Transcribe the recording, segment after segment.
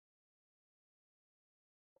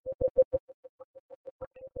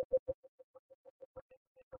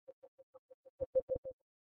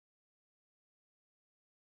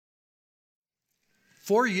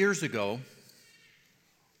4 years ago,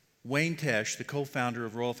 Wayne Tesh, the co-founder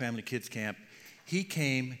of Royal Family Kids Camp, he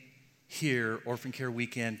came here, Orphan Care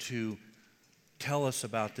Weekend, to tell us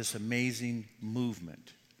about this amazing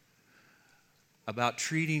movement, about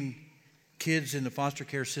treating kids in the foster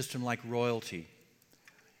care system like royalty,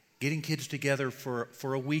 getting kids together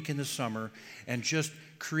for a week in the summer and just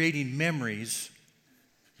creating memories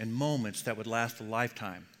and moments that would last a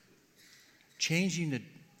lifetime, changing the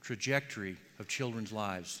trajectory of children's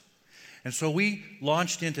lives. And so we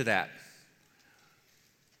launched into that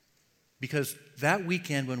because that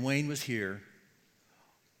weekend when Wayne was here,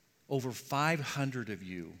 over 500 of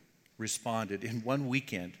you responded in one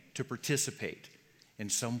weekend to participate in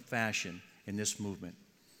some fashion in this movement.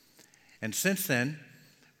 And since then,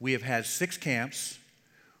 we have had 6 camps,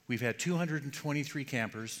 we've had 223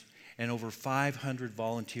 campers, and over 500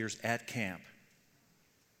 volunteers at camp,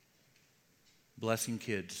 blessing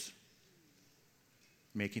kids,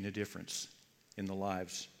 making a difference in the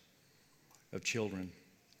lives of children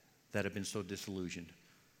that have been so disillusioned.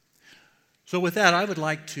 So with that, I would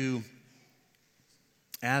like to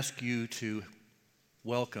ask you to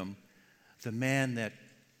welcome the man that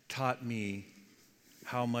taught me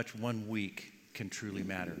how much 1 week can truly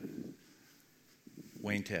matter,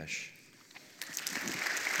 Wayne Tesh.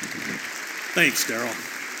 Thanks, Daryl.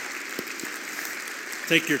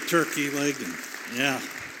 Take your turkey leg and, yeah.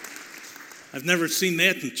 I've never seen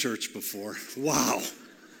that in church before. Wow.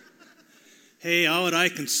 Hey, all that I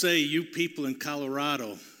can say, you people in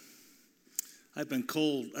Colorado, I've been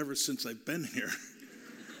cold ever since I've been here.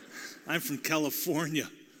 I'm from California.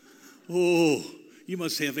 Oh, you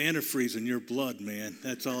must have antifreeze in your blood, man.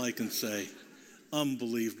 That's all I can say.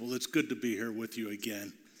 Unbelievable. It's good to be here with you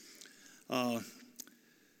again.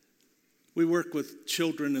 We work with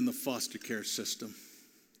children in the foster care system.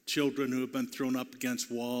 Children who have been thrown up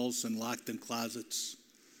against walls and locked in closets.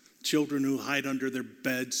 Children who hide under their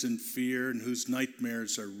beds in fear and whose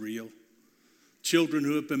nightmares are real. Children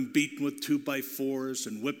who have been beaten with 2x4s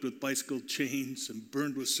and whipped with bicycle chains and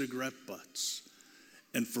burned with cigarette butts.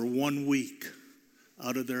 And for 1 week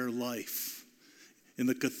out of their life, in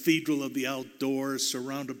the cathedral of the outdoors,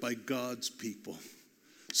 surrounded by God's people,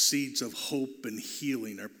 seeds of hope and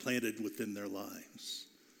healing are planted within their lives.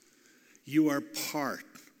 You are part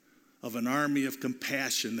of an army of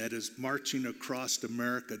compassion that is marching across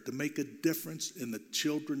America to make a difference in the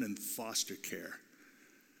children in foster care.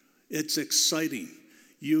 It's exciting.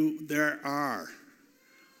 There are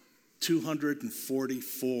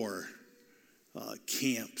 244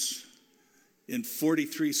 camps in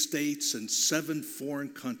 43 states and 7 foreign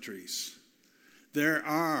countries. There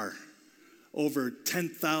are over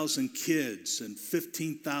 10,000 kids and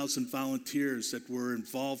 15,000 volunteers that were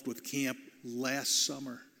involved with camp last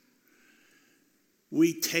summer.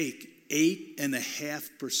 We take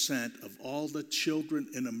 8.5% of all the children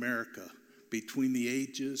in America between the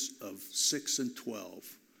ages of 6 and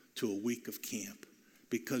 12 to a week of camp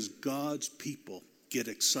because God's people get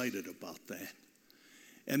excited about that.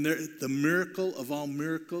 And the miracle of all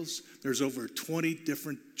miracles, there's over 20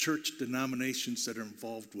 different church denominations that are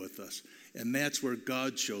involved with us. And that's where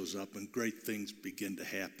God shows up and great things begin to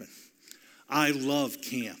happen. I love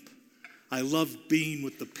camp. I love being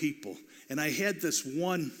with the people. And I had this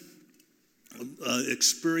one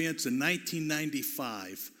experience in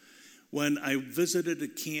 1995 when I visited a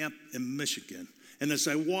camp in Michigan. And as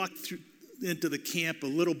I walked into the camp, a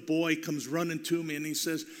little boy comes running to me and he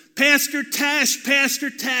says, Pastor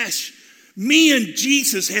Tesh, me and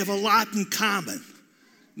Jesus have a lot in common.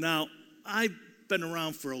 Now, I've been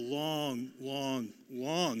around for a long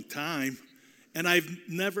time, and I've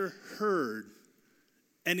never heard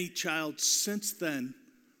any child since then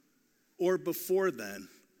or before then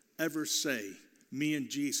ever say, me and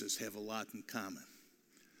Jesus have a lot in common.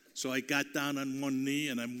 So I got down on one knee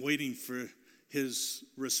and I'm waiting for his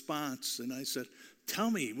response. And I said,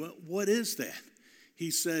 tell me, what is that?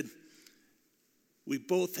 He said, we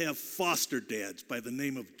both have foster dads by the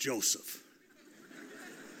name of Joseph.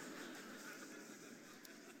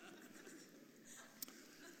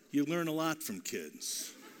 You learn a lot from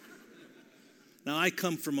kids. Now, I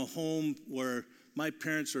come from a home where my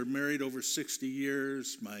parents were married over 60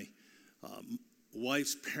 years. My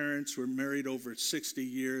wife's parents were married over 60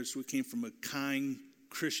 years. We came from a kind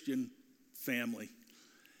Christian family.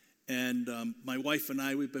 And my wife and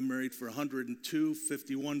I, we've been married for 102,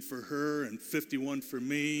 51 for her, and 51 for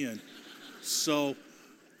me. And so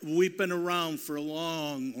we've been around for a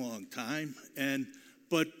long time.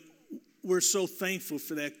 But we're so thankful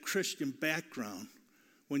for that Christian background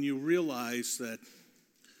when you realize that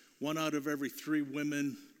 1 out of every 3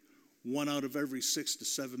 women, 1 out of every 6 to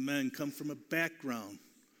 7 men come from a background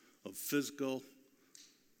of physical,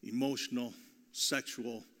 emotional,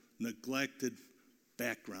 sexual, neglected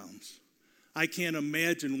backgrounds. I can't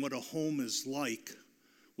imagine what a home is like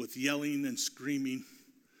with yelling and screaming,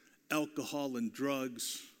 alcohol and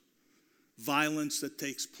drugs, violence that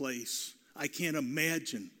takes place. I can't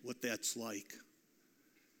imagine what that's like.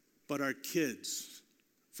 But our kids,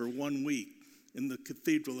 for 1 week in the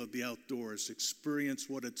Cathedral of the Outdoors, experience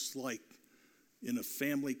what it's like in a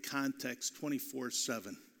family context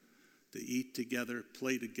 24/7 to eat together,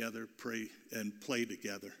 play together, pray, and play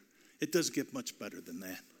together. It doesn't get much better than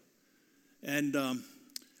that. And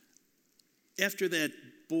after that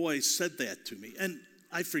boy said that to me, and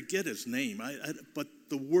I forget his name, but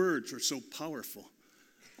the words are so powerful.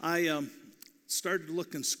 I started to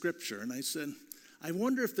look in Scripture, and I said, I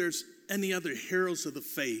wonder if there's any other heroes of the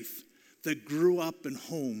faith that grew up in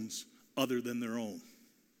homes other than their own.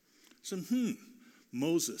 So,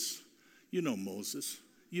 Moses. You know Moses.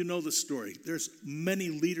 You know the story. There's many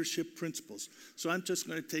leadership principles. So I'm just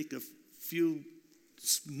going to take a few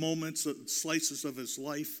moments, slices of his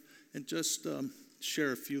life, and just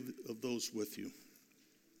share a few of those with you.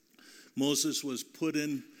 Moses was put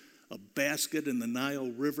in a basket in the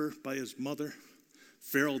Nile River by his mother.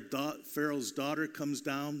 Pharaoh's daughter comes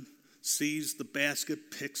down, sees the basket,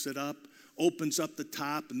 picks it up, opens up the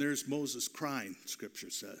top, and there's Moses crying, Scripture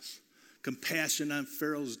says. Compassion on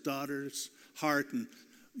Pharaoh's daughter's heart. And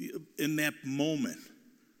in that moment,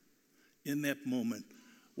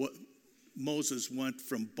 what Moses went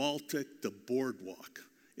from Baltic to boardwalk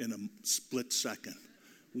in a split second.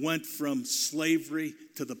 Went from slavery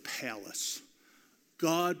to the palace.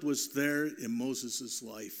 God was there in Moses'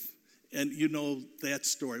 life. And you know that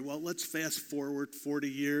story. Well, let's fast forward 40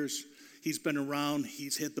 years. He's been around.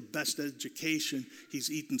 He's had the best education.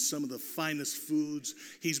 He's eaten some of the finest foods.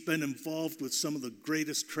 He's been involved with some of the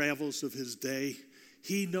greatest travels of his day.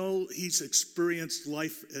 He's experienced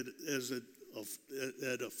life at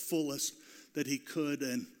a fullest that he could.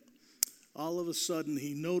 And all of a sudden,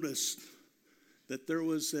 he noticed that there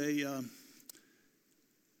was a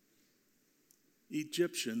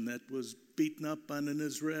Egyptian that was beaten up on an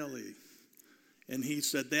Israeli. And he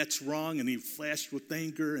said, that's wrong. And he flashed with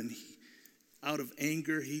anger. And out of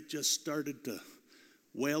anger, he just started to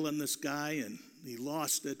wail on this guy. And he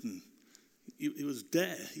lost it. And he was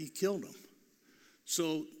dead. He killed him.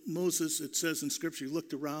 So Moses, it says in Scripture, he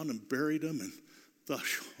looked around and buried him and thought,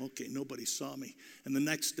 okay, nobody saw me. And the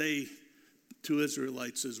next day, 2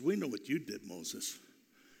 Israelites says, we know what you did, Moses.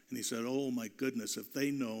 And he said, oh my goodness, if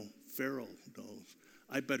they know, Pharaoh knows,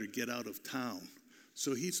 I better get out of town.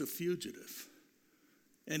 So he's a fugitive.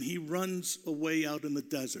 And he runs away out in the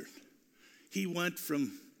desert. He went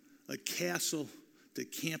from a castle to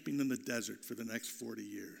camping in the desert for the next 40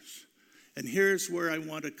 years. And here's where I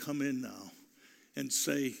want to come in now and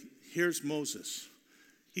say, here's Moses.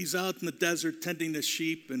 He's out in the desert tending the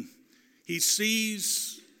sheep, and he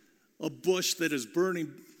sees a bush that is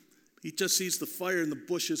burning. He just sees the fire and the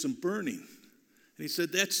bush isn't burning. And he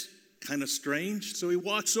said, that's kind of strange. So he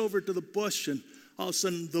walks over to the bush, and all of a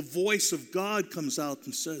sudden the voice of God comes out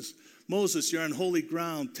and says, Moses, you're on holy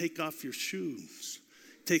ground. Take off your shoes.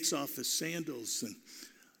 Takes off his sandals.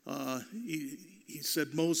 And he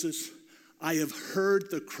said, Moses, I have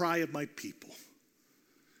heard the cry of my people.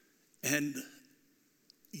 And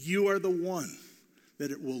you are the one that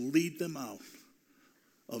it will lead them out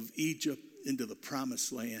of Egypt into the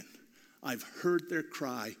promised land. I've heard their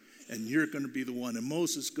cry, and you're going to be the one. And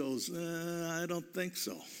Moses goes, I don't think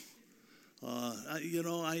so.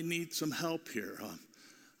 I need some help here.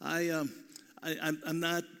 I'm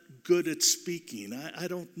not good at speaking. I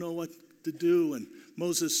don't know what to do. And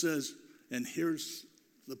Moses says, and here's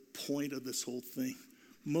the point of this whole thing.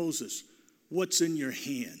 Moses, what's in your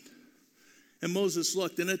hand? And Moses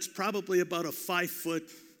looked, and it's probably about a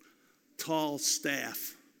 5-foot-tall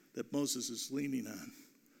staff that Moses is leaning on.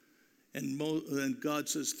 And God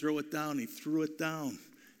says, throw it down. He threw it down,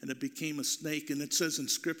 and it became a snake. And it says in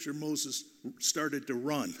Scripture, Moses started to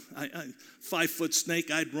run. 5-foot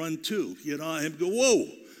snake, I'd run too. I'd go,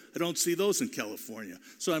 whoa, I don't see those in California.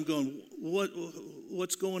 So I'm going,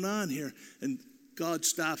 what's going on here? And God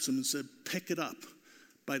stops him and said, pick it up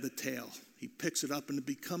by the tail. He picks it up, and it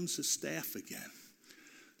becomes his staff again.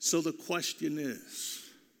 So the question is,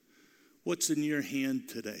 what's in your hand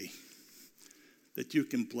today that you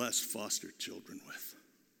can bless foster children with?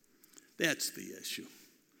 That's the issue.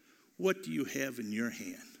 What do you have in your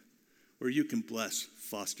hand where you can bless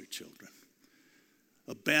foster children?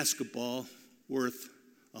 A basketball worth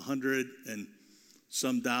 $160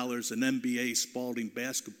 some dollars. An NBA Spalding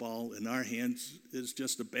basketball in our hands is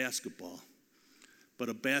just a basketball. But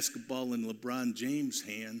a basketball in LeBron James'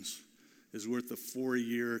 hands is worth a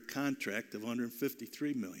 4-year contract of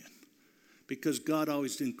 $153 million. Because God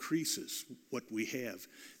always increases what we have.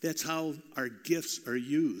 That's how our gifts are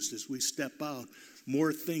used. As we step out,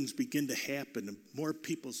 more things begin to happen and more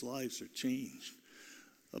people's lives are changed.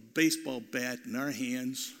 A baseball bat in our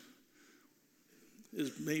hands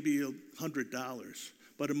is maybe $100,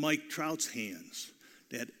 but in Mike Trout's hands,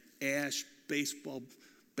 that ash baseball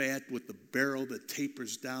bat with the barrel that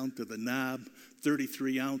tapers down to the knob,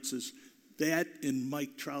 33 ounces, that in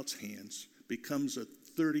Mike Trout's hands becomes a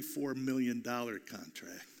 $34 million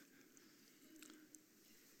contract.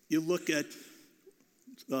 You look at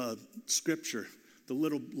Scripture, the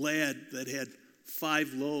little lad that had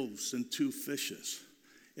 5 loaves and 2 fishes.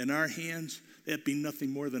 In our hands, that'd be nothing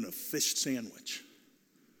more than a fish sandwich.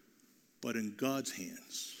 But in God's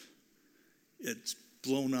hands, it's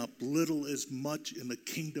blown up little as much in the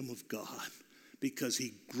kingdom of God because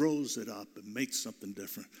he grows it up and makes something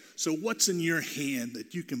different. So what's in your hand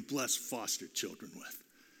that you can bless foster children with?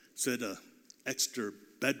 Is it an extra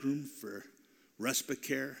bedroom for respite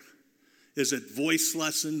care? Is it voice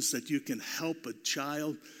lessons that you can help a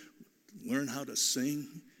child learn how to sing?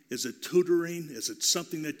 Is it tutoring? Is it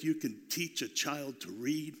something that you can teach a child to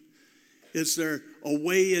read? Is there a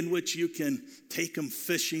way in which you can take them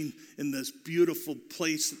fishing in this beautiful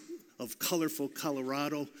place of colorful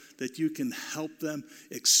Colorado that you can help them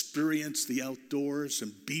experience the outdoors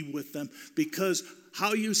and be with them? Because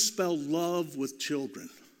how you spell love with children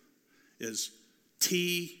is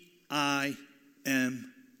T-I-M-E,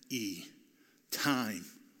 time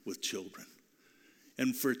with children.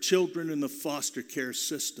 And for children in the foster care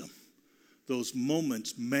system, those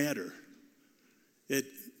moments matter.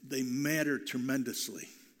 They matter tremendously.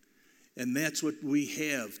 And that's what we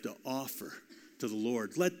have to offer to the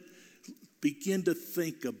Lord. Begin to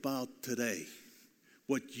think about today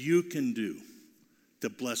what you can do to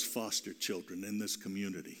bless foster children in this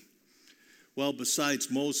community. Well, besides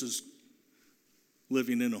Moses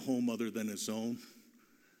living in a home other than his own,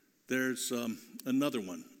 there's another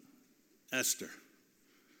one, Esther.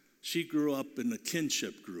 She grew up in a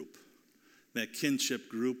kinship group. That kinship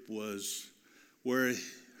group was where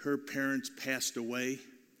her parents passed away,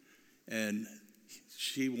 and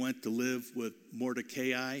she went to live with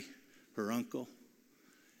Mordecai, her uncle.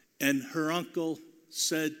 And her uncle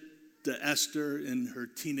said to Esther in her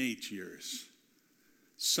teenage years,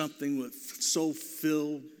 something so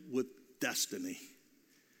filled with destiny,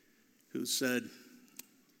 who said,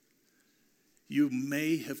 "You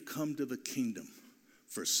may have come to the kingdom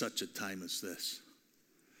for such a time as this.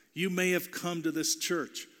 You may have come to this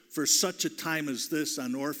church for such a time as this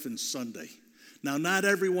on Orphan Sunday." Now, not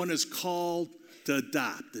everyone is called to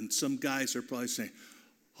adopt, and some guys are probably saying,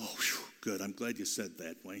 "Oh, whew, good, I'm glad you said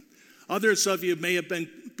that, Wayne." Others of you may have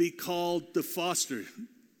be called to foster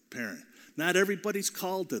parent. Not everybody's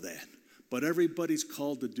called to that, but everybody's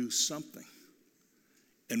called to do something.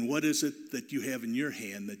 And what is it that you have in your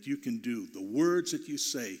hand that you can do? The words that you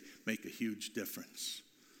say make a huge difference.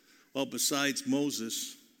 Well, besides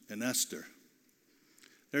Moses and Esther,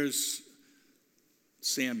 there's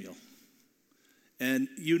Samuel. And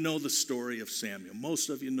you know the story of Samuel. Most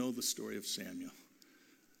of you know the story of Samuel.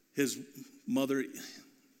 His mother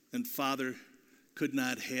and father could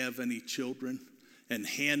not have any children. And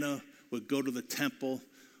Hannah would go to the temple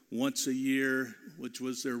once a year, which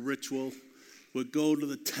was their ritual, would go to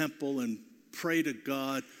the temple and pray to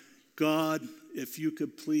God, "God, if you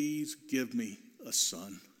could please give me a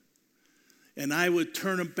son. And I would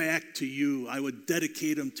turn him back to you. I would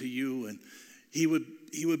dedicate him to you, and he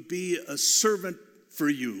would be a servant for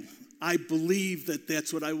you." I believe that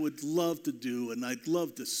that's what I would love to do, and I'd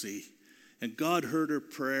love to see. And God heard her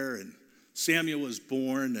prayer, and Samuel was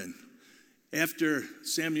born. And after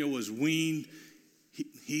Samuel was weaned,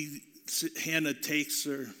 Hannah takes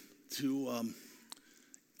her to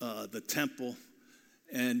the temple.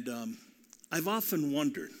 And I've often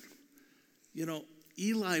wondered,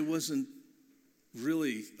 Eli wasn't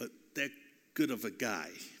really that good of a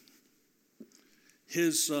guy.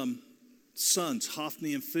 His sons,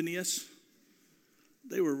 Hophni and Phinehas,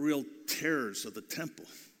 they were real terrors of the temple.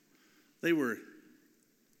 They were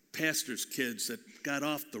pastors' kids that got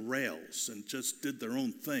off the rails and just did their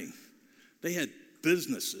own thing. They had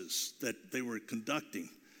businesses that they were conducting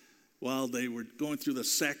while they were going through the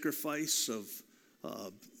sacrifice of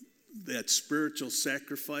that spiritual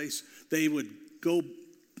sacrifice. They would go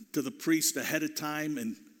to the priest ahead of time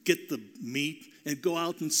and get the meat and go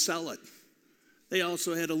out and sell it. They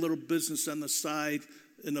also had a little business on the side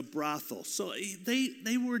in a brothel. So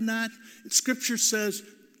they were not, Scripture says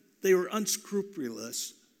they were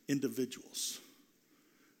unscrupulous individuals.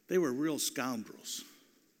 They were real scoundrels.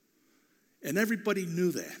 And everybody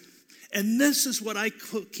knew that. And this is what I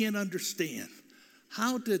can't understand.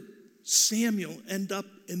 How did Samuel end up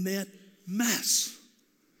in that mess?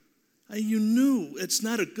 You knew it's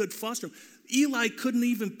not a good foster. Eli couldn't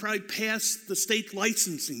even probably pass the state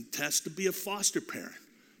licensing test to be a foster parent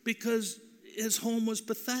because his home was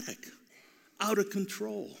pathetic, out of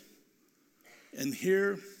control. And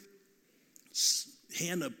here,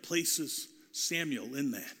 Hannah places Samuel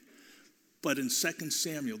in that. But in 2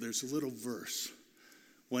 Samuel, there's a little verse.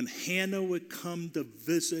 When Hannah would come to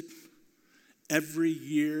visit every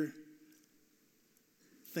year,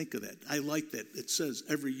 think of that. I like that. It says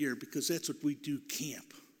every year because that's what we do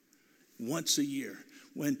camp. Once a year.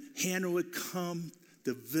 When Hannah would come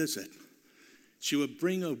to visit, she would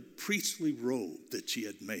bring a priestly robe that she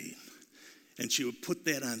had made. And she would put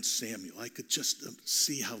that on Samuel. I could just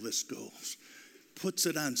see how this goes. Puts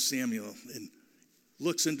it on Samuel and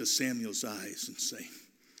looks into Samuel's eyes and say,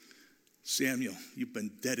 Samuel, you've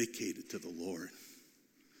been dedicated to the Lord.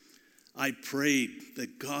 I prayed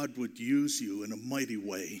that God would use you in a mighty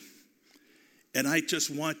way. And I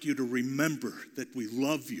just want you to remember that we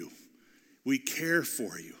love you. We care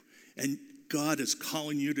for you. And God is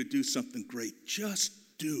calling you to do something great. Just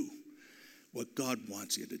do what God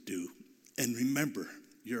wants you to do. And remember,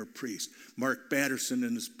 you're a priest. Mark Batterson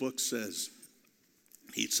in his book says,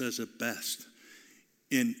 he says it best.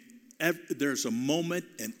 There's a moment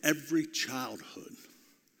in every childhood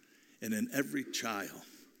and in every child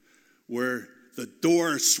where the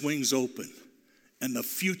door swings open and the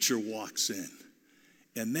future walks in.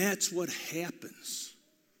 And that's what happens.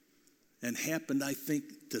 And happened, I think,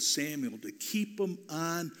 to Samuel to keep him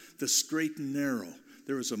on the straight and narrow.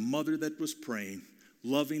 There was a mother that was praying,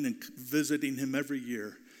 loving and visiting him every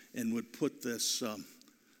year, and would put this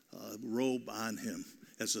robe on him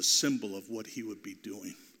as a symbol of what he would be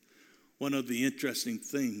doing. One of the interesting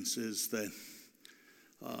things is that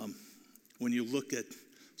when you look at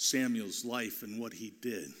Samuel's life and what he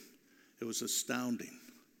did, it was astounding.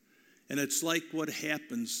 And it's like what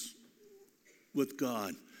happens with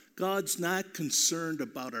God. God's not concerned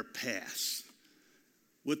about our past.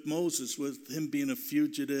 With Moses, with him being a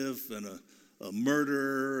fugitive and a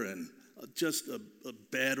murderer and just a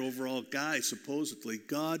bad overall guy, supposedly,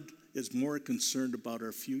 God is more concerned about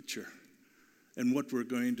our future and what we're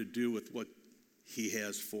going to do with what he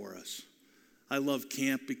has for us. I love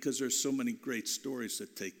camp because there's so many great stories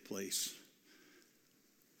that take place.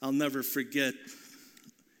 I'll never forget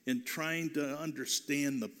in trying to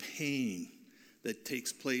understand the pain that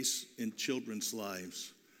takes place in children's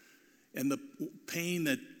lives. And the pain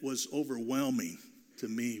that was overwhelming to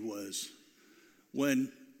me was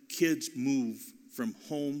when kids move from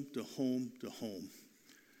home to home to home.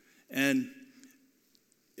 And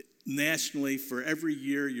nationally, for every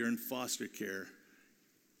year you're in foster care,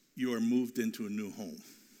 you are moved into a new home.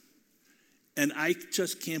 And I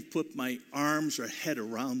just can't put my arms or head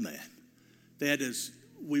around that. That is,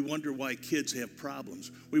 we wonder why kids have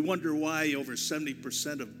problems. We wonder why over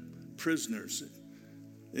 70% of prisoners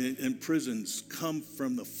in prisons come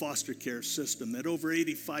from the foster care system, that over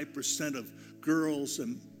 85% of girls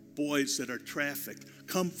and boys that are trafficked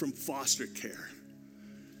come from foster care.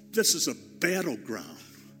 This is a battleground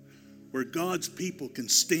where God's people can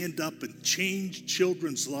stand up and change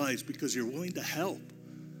children's lives because you're willing to help.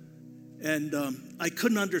 And I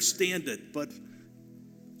couldn't understand it, but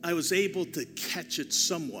I was able to catch it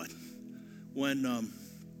somewhat when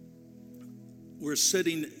we're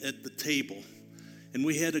sitting at the table, and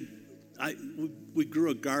we grew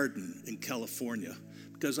a garden in California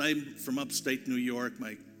because I'm from upstate New York.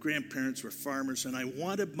 My grandparents were farmers, and I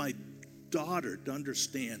wanted my daughter to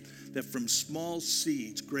understand that from small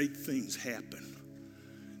seeds, great things happen.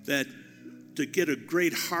 That to get a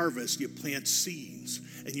great harvest, you plant seeds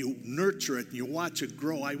and you nurture it and you watch it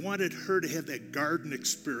grow. I wanted her to have that garden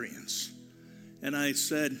experience. And I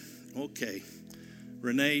said, okay,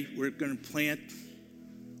 Renee, we're going to plant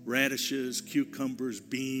radishes, cucumbers,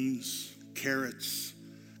 beans, carrots,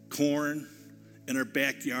 corn in our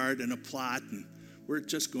backyard in a plot. And we're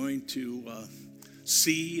just going to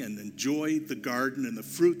see and enjoy the garden and the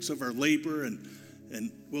fruits of our labor,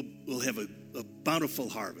 and we'll have a bountiful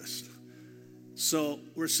harvest. So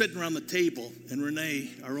we're sitting around the table, and Renee,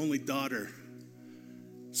 our only daughter,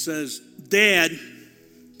 says, Dad,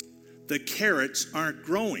 the carrots aren't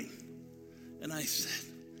growing. And I said,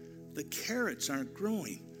 the carrots aren't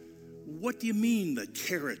growing? What do you mean the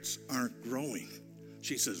carrots aren't growing?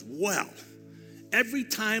 She says, well, every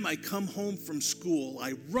time I come home from school,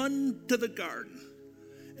 I run to the garden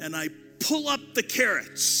and I pull up the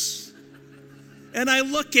carrots and I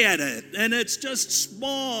look at it and it's just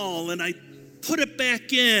small and I put it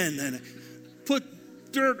back in and I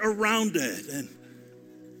put dirt around it and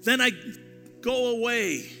then I go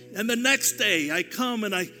away and the next day I come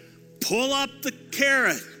and I pull up the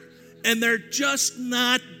carrot and they're just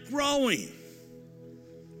not growing.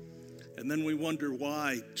 And then we wonder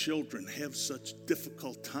why children have such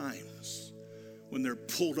difficult times when they're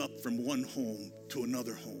pulled up from one home to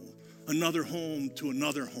another home to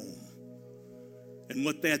another home. And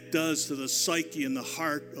what that does to the psyche and the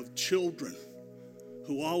heart of children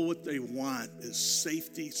who all what they want is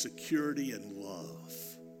safety, security, and love.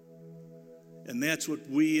 And that's what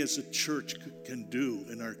we as a church can do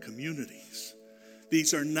in our communities.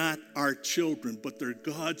 These are not our children, but they're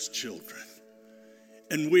God's children.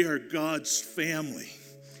 And we are God's family.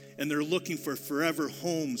 And they're looking for forever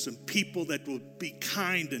homes and people that will be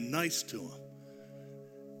kind and nice to them.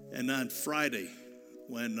 And on Friday,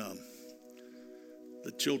 when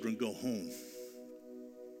the children go home,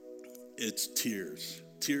 it's tears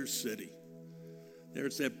city.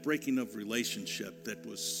 There's that breaking of relationship that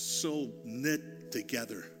was so knit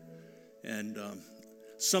together. And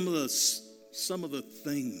some of the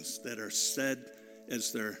things that are said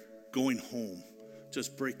as they're going home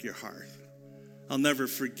just break your heart. I'll never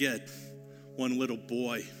forget one little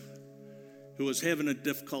boy who was having a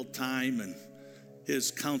difficult time, and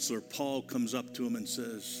his counselor, Paul, comes up to him and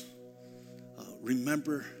says,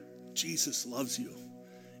 remember, Jesus loves you.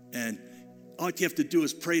 And all you have to do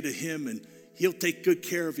is pray to him, and he'll take good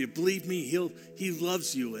care of you. Believe me, he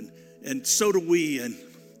loves you, and so do we. And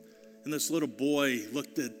this little boy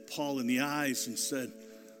looked at Paul in the eyes and said,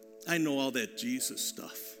 I know all that Jesus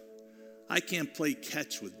stuff. I can't play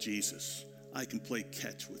catch with Jesus. I can play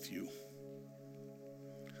catch with you.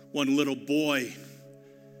 One little boy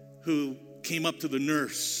who came up to the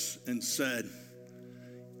nurse and said,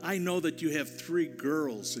 I know that you have 3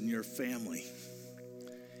 girls in your family.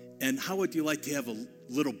 And how would you like to have a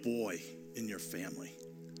little boy in your family?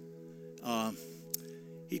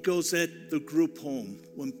 He goes at the group home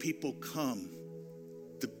when people come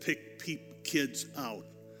to pick kids out.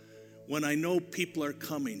 When I know people are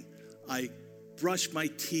coming, I brush my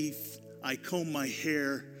teeth, I comb my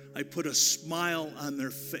hair, I put a smile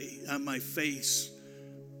on my face,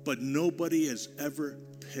 but nobody has ever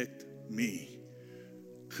picked me.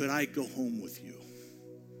 Could I go home with you?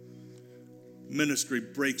 Ministry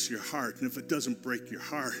breaks your heart, and if it doesn't break your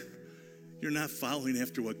heart, you're not following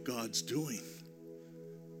after what God's doing.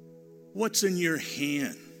 What's in your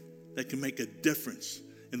hand that can make a difference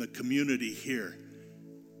in the community here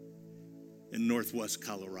in Northwest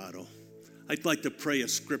Colorado? I'd like to pray a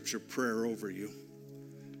scripture prayer over you.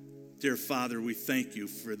 Dear Father, we thank you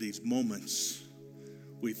for these moments.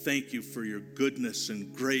 We thank you for your goodness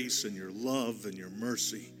and grace and your love and your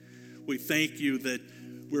mercy. We thank you that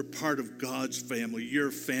we're part of God's family,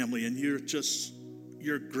 and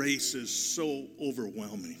your grace is so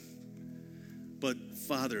overwhelming. But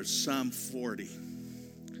Father, Psalm 40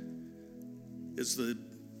 is the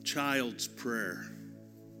child's prayer.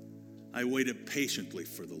 I waited patiently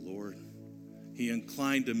for the Lord. He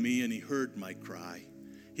inclined to me and he heard my cry.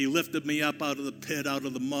 He lifted me up out of the pit, out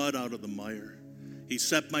of the mud, out of the mire. He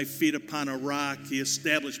set my feet upon a rock. He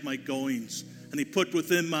established my goings, and he put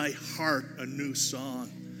within my heart a new song.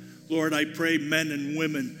 Lord, I pray men and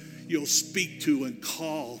women you'll speak to and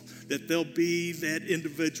call, that there'll be that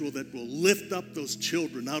individual that will lift up those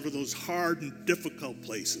children out of those hard and difficult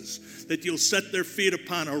places, that you'll set their feet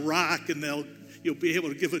upon a rock and you'll be able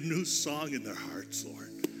to give a new song in their hearts, Lord.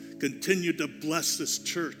 Continue to bless this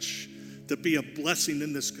church, to be a blessing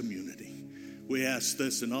in this community. We ask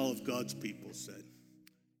this, and all of God's people say.